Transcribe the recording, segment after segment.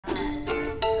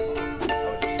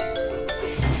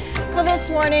This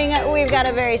morning, we've got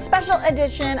a very special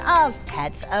edition of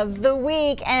Pets of the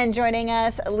Week. And joining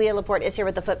us, Leah Laporte is here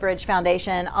with the Footbridge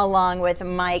Foundation, along with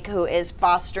Mike, who is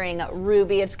fostering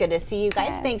Ruby. It's good to see you guys.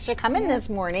 Yes. Thanks for coming this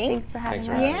morning. Thanks for having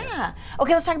us. Yeah.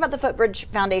 Okay, let's talk about the Footbridge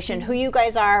Foundation, who you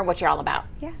guys are, what you're all about.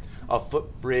 Yeah.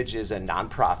 Footbridge is a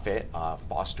nonprofit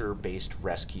foster-based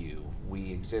rescue.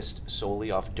 We exist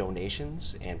solely off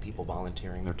donations and people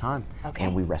volunteering their time. Okay.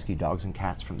 And we rescue dogs and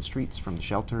cats from the streets, from the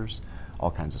shelters, all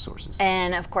kinds of sources.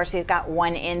 And of course, we've got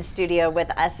one in studio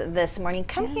with us this morning.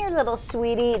 Come here, little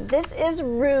sweetie. This is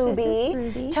Ruby. This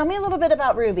is Ruby. Tell me a little bit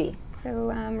about Ruby. So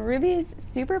Ruby is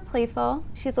super playful.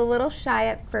 She's a little shy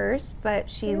at first,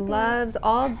 but she loves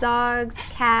all dogs,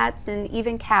 cats, and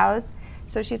even cows.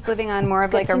 So she's living on more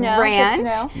of like a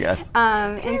ranch. Yes.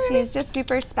 And she's just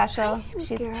super special. She's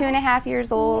 2.5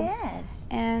 years old. Yes.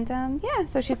 And yeah,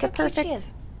 so she's the perfect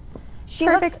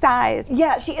size. size.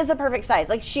 Yeah, she is a perfect size.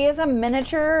 Like, she is a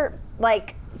miniature,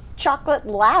 like, chocolate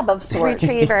lab of sorts.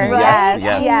 Retriever, right?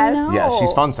 yes. Yes,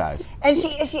 she's fun size. And she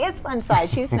is fun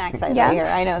size. She's snack size right here.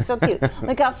 I know, so cute.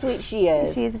 Look how sweet she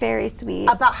is. She's very sweet.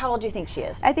 About how old do you think she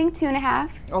is? I think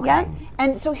 2.5. Okay. Yeah.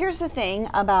 And so here's the thing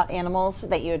about animals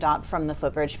that you adopt from the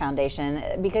Footbridge Foundation.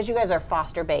 Because you guys are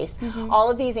foster based, all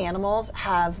of these animals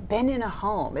have been in a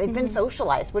home. They've been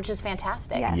socialized, which is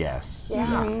fantastic. Yes.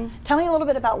 Yeah. Tell me a little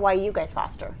bit about why you guys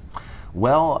foster.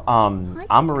 Well,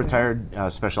 I'm a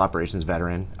retired special operations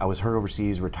veteran. I was hurt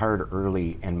overseas, retired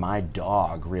early, and my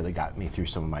dog really got me through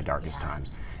some of my darkest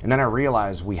times. And then I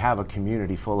realized we have a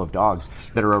community full of dogs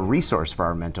that are a resource for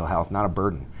our mental health, not a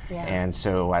burden. Yeah. And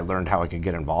so I learned how I could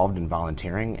get involved in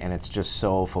volunteering, and it's just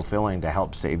so fulfilling to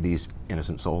help save these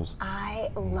innocent souls. I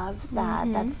love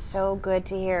that. That's so good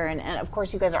to hear. And of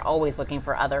course, you guys are always looking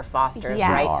for other fosters,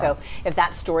 right? So if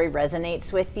that story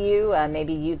resonates with you,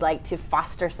 maybe you'd like to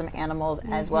foster some animals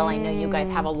as well. I know you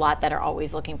guys have a lot that are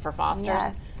always looking for fosters.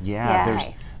 Yes.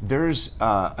 Yeah, there's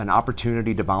an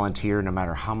opportunity to volunteer no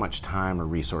matter how much time or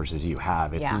resources you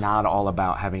have. It's not all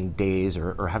about having days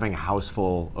or having a house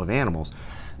full of animals.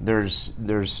 There's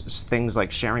things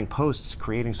like sharing posts,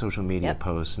 creating social media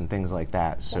posts, and things like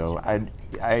that. So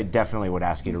I definitely would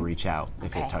ask you to reach out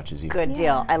if it touches you. Good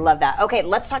deal. I love that. Okay,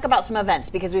 let's talk about some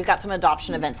events, because we've got some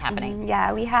adoption events happening.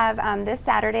 Yeah, we have this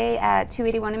Saturday at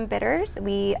 281 in Bitters.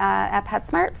 We at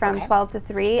PetSmart from 12 to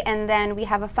 3, and then we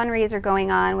have a fundraiser going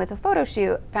on with a photo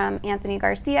shoot from Anthony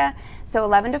Garcia. So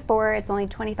 11 to 4, it's only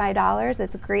 $25.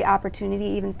 It's a great opportunity.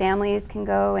 Even families can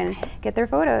go and get their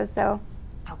photos. So.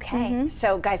 Okay,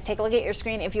 so guys, take a look at your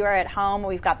screen. If you are at home,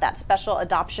 we've got that special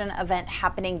adoption event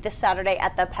happening this Saturday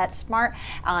at the PetSmart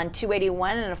on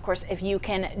 281. And of course, if you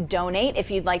can donate, if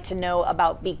you'd like to know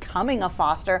about becoming a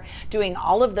foster, doing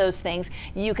all of those things,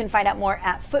 you can find out more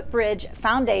at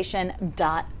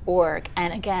footbridgefoundation.org.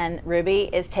 And again, Ruby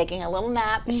is taking a little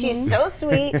nap. She's so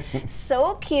sweet,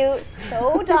 so cute,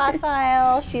 so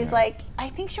docile. She's like, I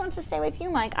think she wants to stay with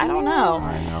you, Mike. I don't know.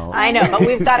 I know, but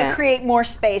we've got to create more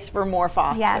space for more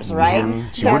fosters,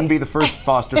 right? She wouldn't be the first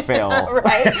foster fail.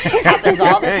 Right? Happens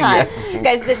all the time.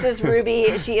 Guys, this is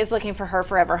Ruby. She is looking for her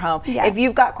forever home. If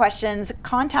you've got questions,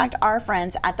 contact our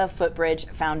friends at the Footbridge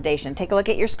Foundation. Take a look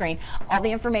at your screen. All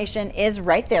the information is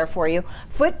right there for you.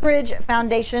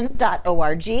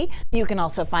 Footbridgefoundation.org. You can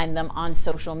also find them on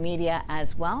social media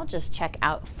as well. Just check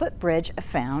out Footbridge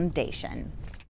Foundation.